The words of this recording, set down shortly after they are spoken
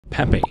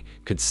Pepe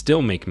could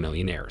still make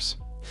millionaires.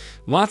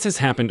 Lots has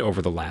happened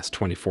over the last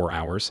 24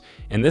 hours,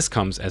 and this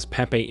comes as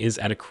Pepe is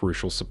at a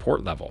crucial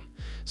support level.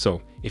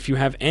 So, if you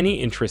have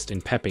any interest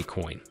in Pepe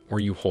coin, or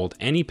you hold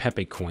any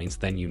Pepe coins,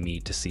 then you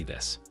need to see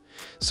this.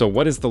 So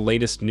what is the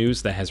latest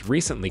news that has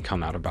recently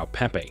come out about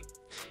Pepe?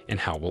 And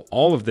how will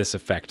all of this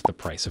affect the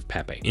price of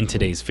Pepe? In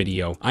today's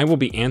video, I will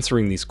be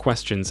answering these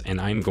questions, and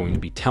I'm going to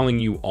be telling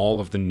you all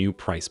of the new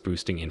price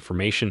boosting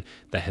information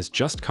that has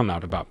just come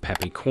out about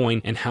Pepe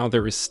coin and how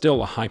there is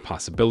still a high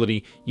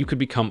possibility you could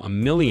become a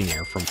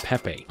millionaire from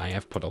Pepe. I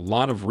have put a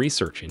lot of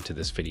research into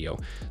this video,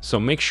 so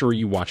make sure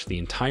you watch the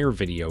entire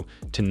video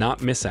to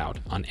not miss out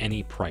on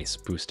any price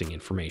boosting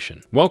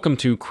information. Welcome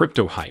to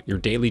Crypto Hype, your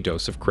daily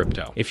dose of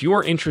crypto. If you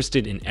are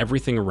interested in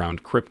everything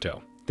around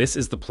crypto, this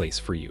is the place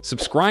for you.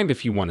 Subscribe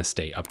if you want to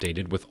stay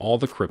updated with all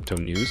the crypto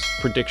news,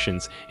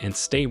 predictions, and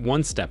stay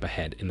one step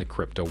ahead in the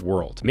crypto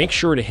world. Make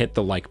sure to hit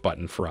the like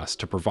button for us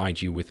to provide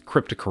you with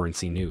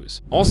cryptocurrency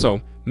news.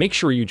 Also, make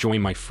sure you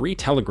join my free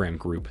Telegram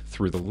group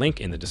through the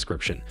link in the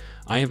description.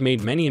 I have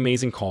made many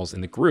amazing calls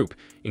in the group,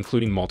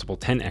 including multiple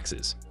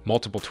 10x's,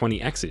 multiple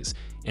 20x's,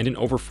 and an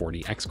over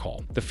 40x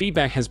call. The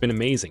feedback has been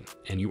amazing,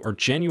 and you are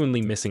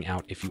genuinely missing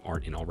out if you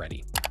aren't in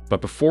already.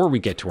 But before we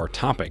get to our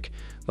topic,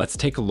 let's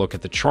take a look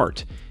at the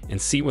chart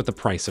and see what the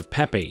price of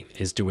Pepe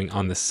is doing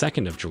on the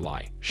 2nd of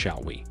July,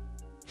 shall we?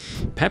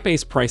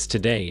 Pepe's price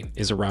today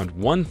is around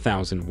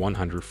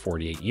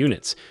 1,148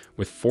 units,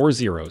 with 4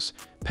 zeros.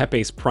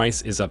 Pepe's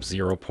price is up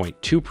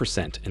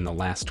 0.2% in the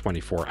last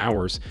 24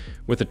 hours,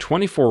 with a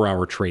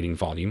 24-hour trading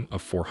volume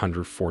of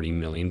 $440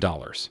 million.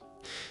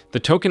 The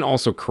token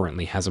also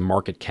currently has a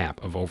market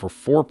cap of over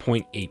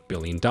 $4.8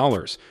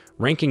 billion,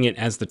 ranking it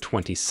as the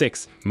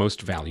 26th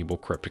most valuable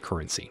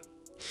cryptocurrency.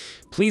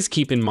 Please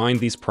keep in mind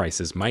these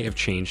prices might have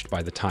changed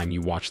by the time you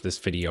watch this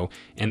video,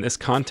 and this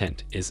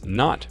content is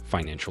not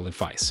financial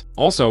advice.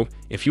 Also,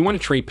 if you want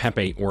to trade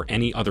Pepe or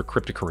any other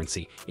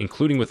cryptocurrency,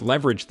 including with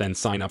leverage, then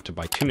sign up to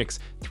BITUNIX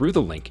through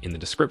the link in the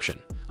description.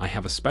 I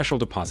have a special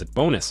deposit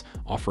bonus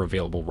offer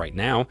available right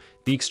now.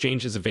 The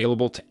exchange is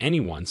available to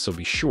anyone, so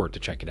be sure to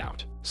check it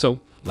out. So,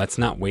 let's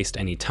not waste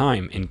any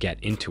time and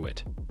get into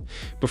it.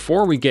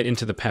 Before we get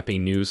into the Pepe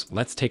news,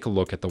 let's take a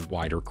look at the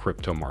wider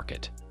crypto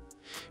market.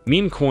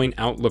 Meme coin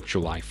outlook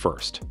July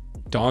 1st.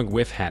 Dog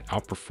with hat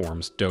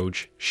outperforms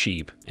Doge,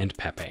 Sheep, and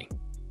Pepe.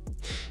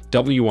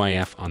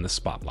 WIF on the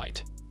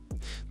spotlight.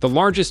 The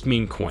largest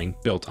meme coin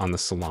built on the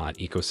Solana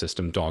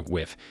ecosystem, Dog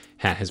with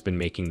hat, has been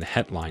making the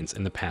headlines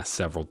in the past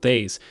several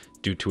days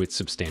due to its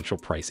substantial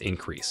price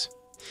increase.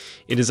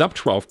 It is up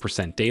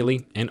 12%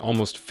 daily and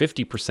almost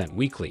 50%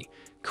 weekly,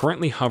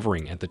 currently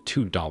hovering at the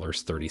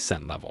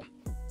 $2.30 level.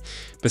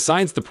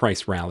 Besides the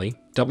price rally,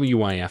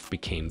 WIF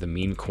became the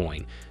meme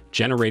coin,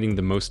 generating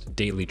the most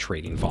daily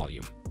trading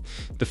volume.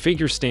 The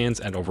figure stands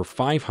at over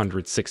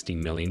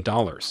 $560 million,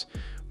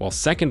 while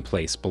second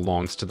place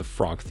belongs to the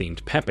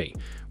frog-themed Pepe,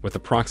 with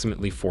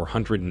approximately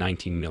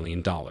 $490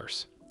 million.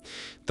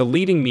 The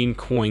leading meme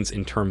coins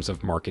in terms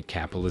of market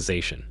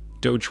capitalization,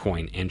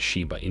 Dogecoin and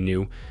Shiba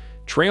Inu,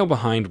 trail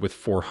behind with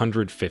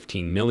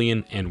 $415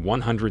 million and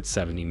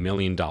 $170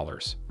 million,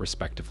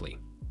 respectively.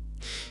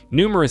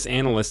 Numerous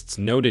analysts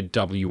noted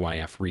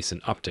WIF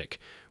recent uptick,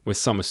 with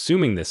some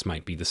assuming this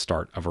might be the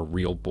start of a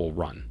real bull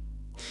run.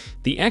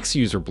 The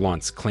ex-user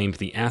Blunts claimed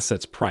the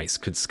asset's price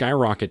could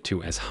skyrocket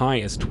to as high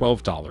as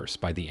 $12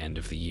 by the end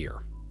of the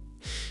year.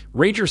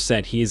 Rager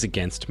said he is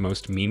against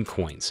most meme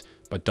coins,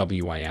 but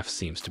WIF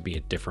seems to be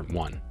a different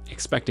one,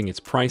 expecting its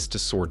price to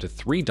soar to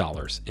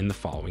 $3 in the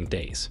following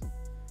days.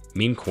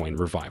 Meme coin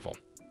revival.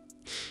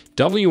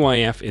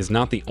 WIF is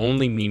not the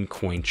only meme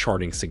coin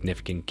charting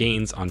significant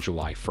gains on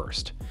July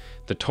 1st.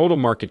 The total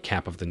market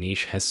cap of the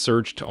niche has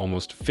surged to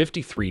almost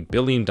 $53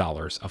 billion, a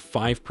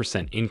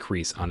 5%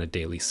 increase on a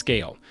daily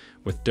scale,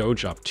 with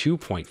Doge up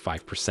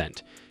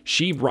 2.5%,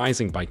 Sheep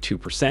rising by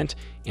 2%,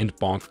 and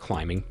Bonk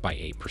climbing by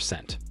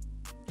 8%.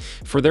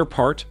 For their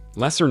part,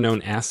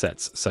 lesser-known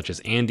assets such as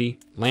Andy,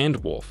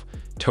 Landwolf,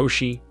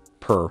 Toshi,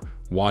 Per,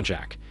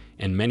 Wajak,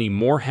 and many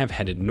more have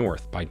headed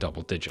north by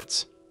double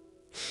digits.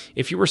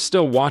 If you are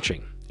still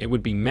watching, it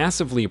would be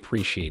massively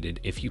appreciated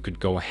if you could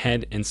go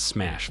ahead and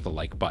smash the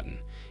like button.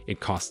 It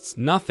costs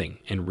nothing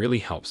and really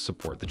helps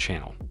support the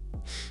channel.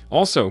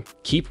 Also,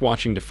 keep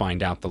watching to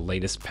find out the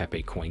latest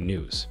Pepe coin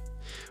news.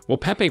 Will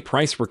Pepe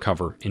price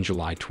recover in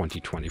July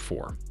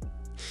 2024?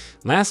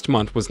 Last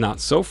month was not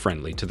so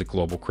friendly to the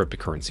global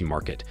cryptocurrency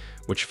market,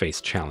 which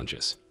faced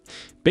challenges.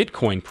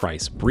 Bitcoin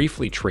price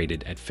briefly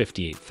traded at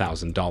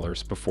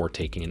 $58,000 before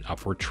taking an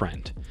upward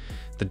trend.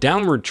 The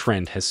downward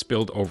trend has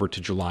spilled over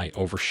to July,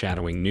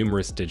 overshadowing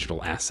numerous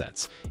digital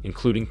assets,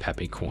 including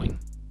Pepe coin.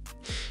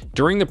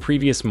 During the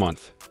previous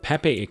month,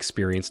 Pepe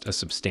experienced a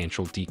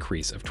substantial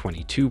decrease of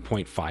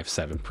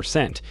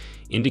 22.57%,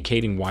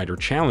 indicating wider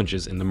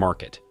challenges in the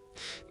market.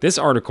 This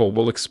article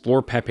will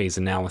explore Pepe's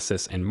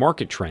analysis and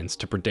market trends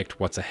to predict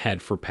what's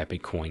ahead for Pepe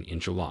coin in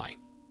July.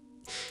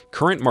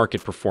 Current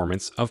market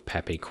performance of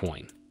Pepe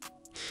coin.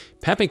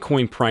 Pepe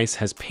coin price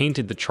has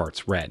painted the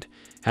charts red,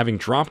 having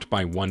dropped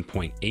by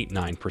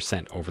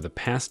 1.89% over the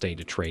past day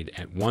to trade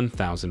at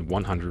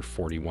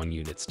 1,141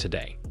 units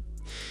today.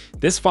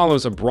 This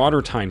follows a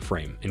broader time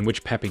frame in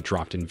which Pepe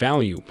dropped in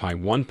value by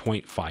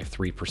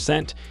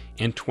 1.53%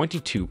 and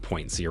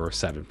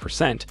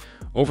 22.07%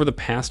 over the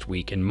past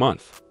week and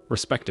month,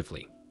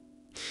 respectively.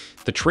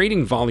 The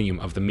trading volume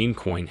of the meme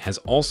coin has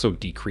also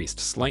decreased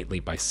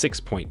slightly by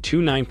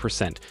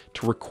 6.29%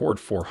 to record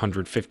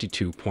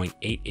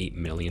 $452.88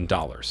 million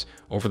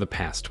over the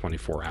past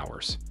 24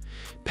 hours.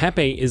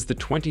 Pepe is the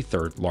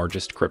 23rd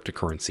largest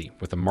cryptocurrency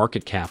with a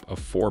market cap of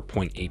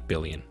 $4.8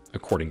 billion,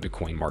 according to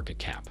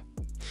CoinMarketCap.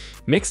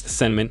 Mixed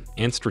sentiment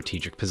and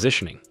strategic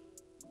positioning.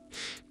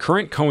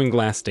 Current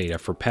CoinGlass data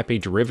for Pepe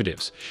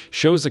derivatives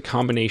shows a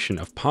combination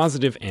of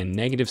positive and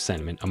negative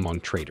sentiment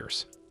among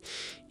traders.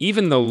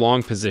 Even though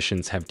long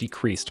positions have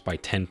decreased by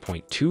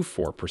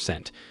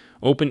 10.24%,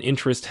 open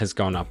interest has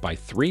gone up by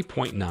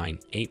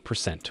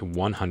 3.98% to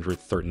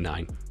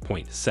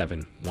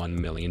 $139.71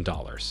 million.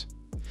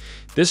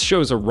 This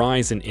shows a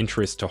rise in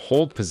interest to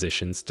hold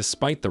positions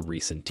despite the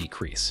recent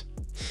decrease.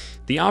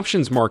 The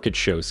options market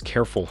shows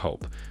careful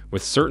hope,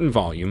 with certain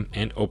volume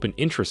and open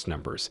interest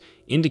numbers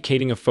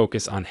indicating a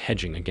focus on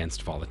hedging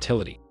against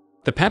volatility.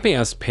 The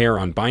Pepe-US pair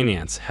on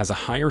Binance has a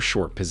higher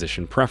short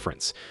position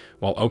preference,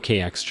 while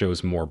OKX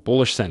shows more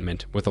bullish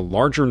sentiment with a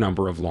larger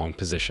number of long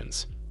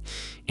positions.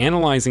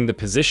 Analyzing the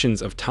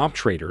positions of top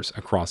traders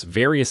across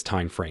various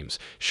time frames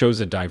shows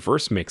a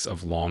diverse mix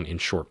of long and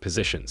short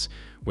positions,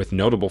 with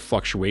notable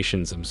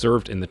fluctuations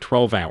observed in the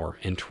 12-hour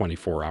and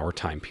 24-hour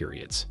time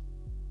periods.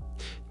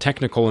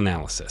 Technical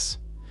analysis.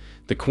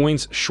 The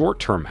coin's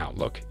short-term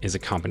outlook is a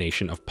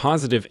combination of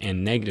positive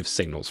and negative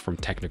signals from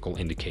technical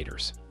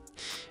indicators.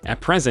 At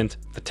present,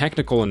 the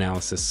technical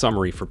analysis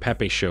summary for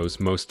Pepe shows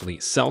mostly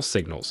sell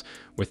signals,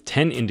 with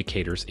 10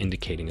 indicators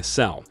indicating a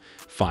sell,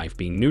 5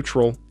 being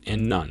neutral,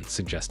 and none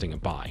suggesting a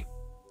buy.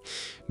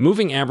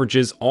 Moving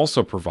averages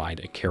also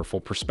provide a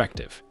careful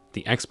perspective,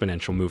 the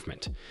exponential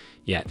movement.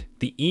 Yet,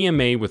 the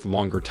EMA with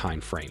longer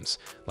time frames,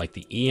 like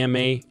the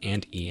EMA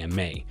and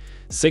EMA,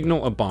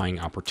 signal a buying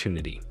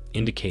opportunity,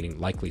 indicating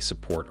likely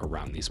support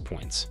around these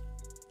points.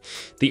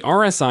 The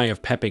RSI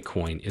of Pepe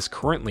coin is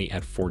currently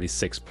at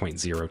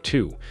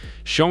 46.02,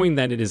 showing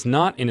that it is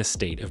not in a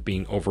state of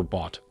being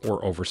overbought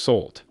or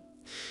oversold.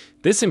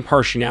 This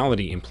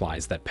impartiality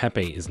implies that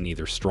Pepe is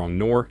neither strong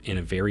nor in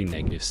a very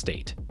negative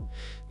state.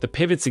 The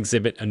pivots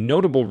exhibit a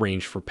notable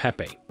range for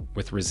Pepe,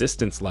 with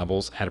resistance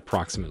levels at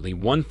approximately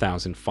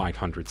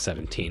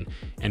 1,517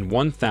 and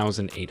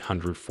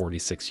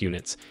 1,846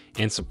 units,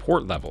 and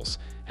support levels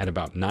at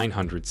about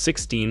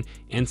 916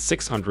 and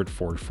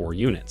 644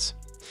 units.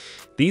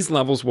 These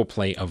levels will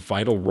play a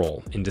vital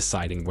role in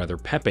deciding whether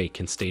Pepe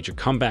can stage a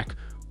comeback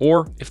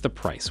or if the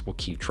price will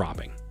keep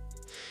dropping.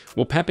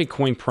 Will Pepe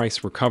coin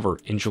price recover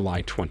in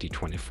July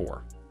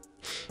 2024?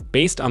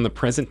 Based on the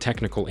present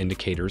technical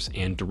indicators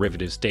and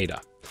derivatives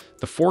data,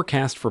 the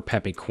forecast for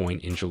Pepe coin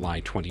in July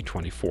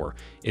 2024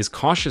 is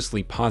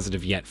cautiously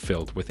positive yet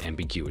filled with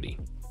ambiguity.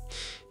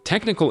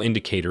 Technical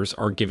indicators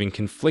are giving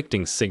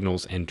conflicting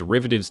signals and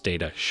derivatives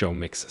data show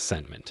mixed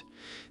sentiment.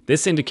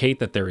 This indicates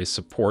that there is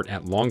support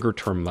at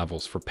longer-term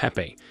levels for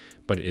Pepe,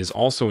 but it is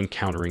also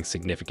encountering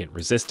significant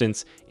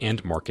resistance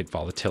and market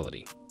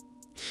volatility.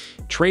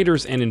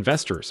 Traders and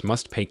investors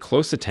must pay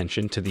close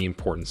attention to the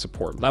important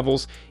support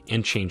levels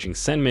and changing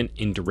sentiment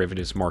in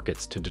derivatives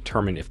markets to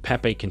determine if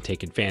Pepe can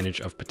take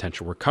advantage of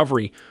potential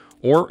recovery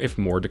or if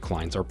more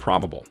declines are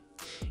probable.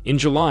 In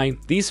July,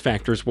 these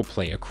factors will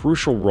play a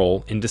crucial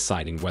role in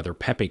deciding whether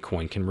Pepe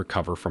coin can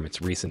recover from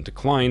its recent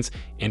declines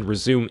and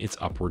resume its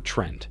upward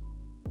trend.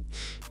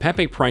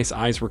 Pepe price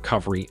eyes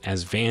recovery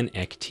as Van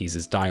Eck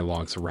teases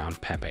dialogues around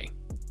Pepe.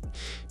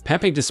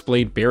 Pepe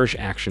displayed bearish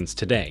actions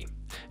today,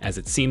 as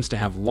it seems to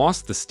have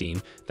lost the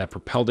steam that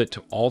propelled it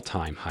to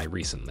all-time high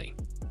recently.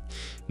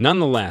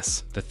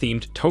 Nonetheless, the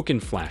themed token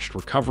flashed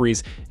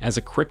recoveries as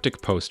a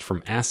cryptic post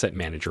from asset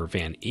manager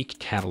Van Eck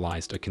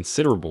catalyzed a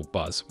considerable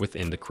buzz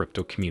within the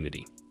crypto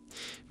community.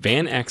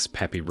 Van Eck's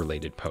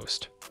Pepe-related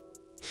post.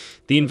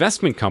 The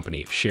investment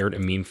company shared a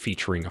meme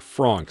featuring a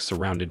frog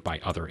surrounded by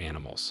other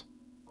animals.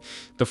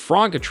 The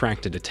frog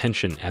attracted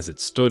attention as it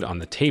stood on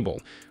the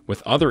table,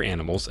 with other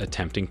animals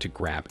attempting to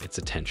grab its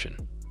attention.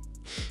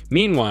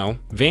 Meanwhile,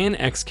 Van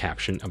Eck's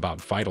caption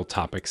about vital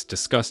topics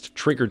discussed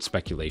triggered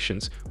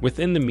speculations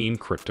within the meme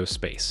crypto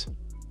space.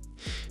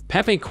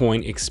 Pepe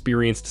coin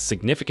experienced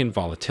significant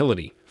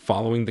volatility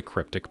following the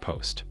cryptic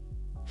post.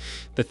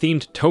 The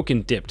themed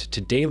token dipped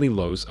to daily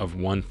lows of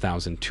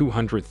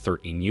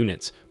 1,213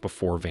 units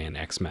before Van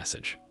Eck's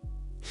message.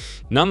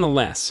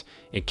 Nonetheless,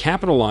 it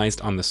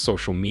capitalized on the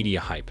social media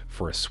hype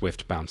for a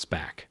swift bounce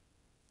back.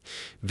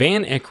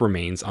 Van Eck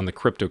remains on the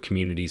crypto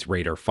community's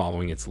radar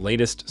following its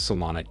latest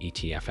Solana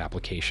ETF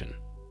application.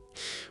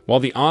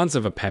 While the odds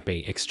of a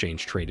Pepe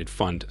exchange-traded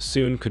fund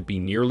soon could be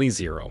nearly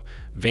zero,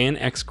 Van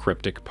Eck's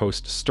cryptic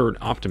post stirred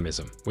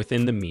optimism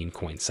within the meme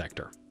coin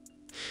sector.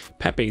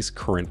 Pepe's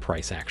current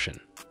price action.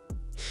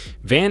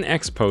 Van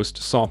X post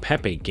saw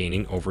Pepe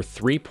gaining over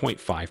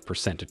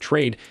 3.5% a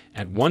trade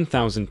at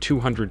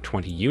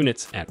 1,220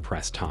 units at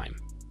press time.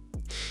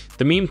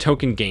 The meme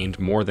token gained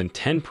more than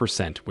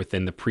 10%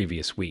 within the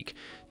previous week,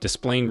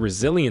 displaying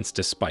resilience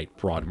despite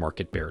broad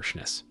market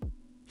bearishness.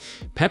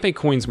 Pepe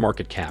Coin's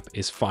market cap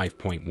is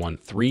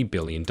 $5.13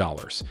 billion,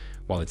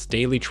 while its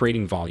daily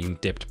trading volume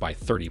dipped by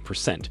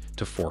 30%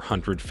 to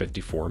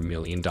 $454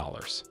 million.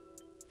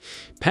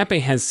 Pepe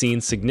has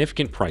seen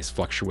significant price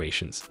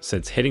fluctuations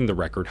since hitting the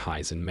record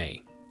highs in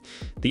May.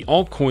 The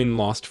altcoin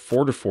lost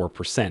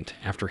 4%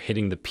 after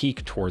hitting the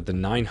peak toward the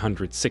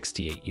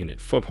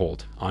 968-unit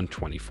foothold on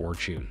 24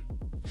 June.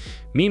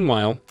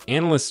 Meanwhile,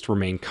 analysts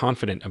remain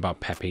confident about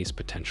Pepe's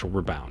potential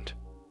rebound.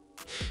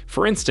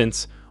 For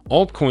instance,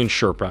 altcoin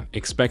Sherpa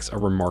expects a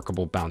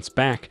remarkable bounce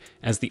back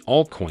as the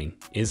altcoin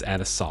is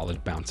at a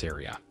solid bounce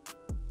area.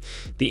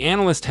 The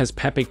analyst has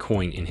Pepe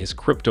coin in his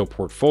crypto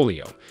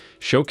portfolio,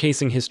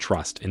 showcasing his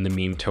trust in the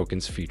meme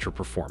token's future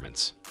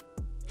performance.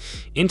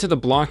 Into the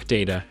Block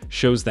data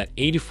shows that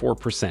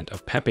 84%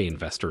 of Pepe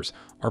investors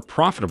are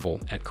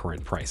profitable at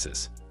current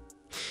prices.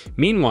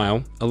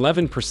 Meanwhile,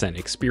 11%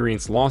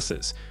 experience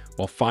losses,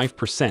 while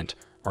 5%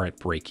 are at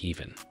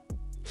break-even.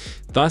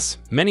 Thus,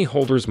 many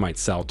holders might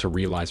sell to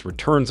realize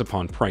returns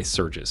upon price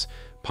surges,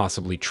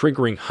 possibly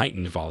triggering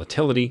heightened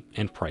volatility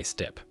and price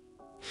dip.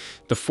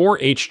 The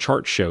 4H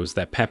chart shows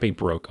that Pepe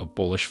broke a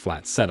bullish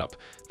flat setup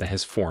that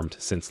has formed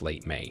since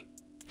late May.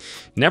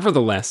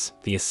 Nevertheless,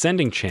 the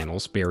ascending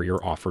channel's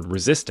barrier offered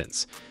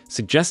resistance,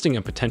 suggesting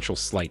a potential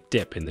slight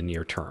dip in the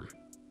near term.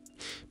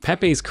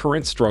 Pepe's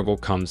current struggle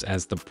comes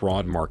as the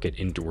broad market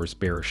endures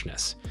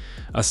bearishness.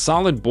 A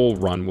solid bull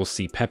run will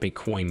see Pepe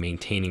coin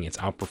maintaining its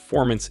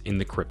outperformance in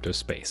the crypto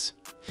space.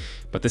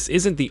 But this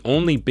isn't the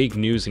only big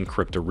news in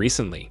crypto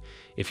recently.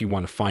 If you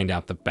want to find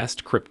out the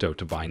best crypto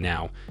to buy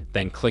now,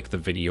 then click the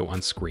video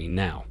on screen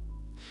now.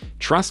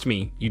 Trust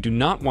me, you do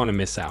not want to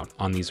miss out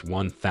on these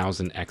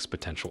 1000x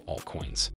potential altcoins.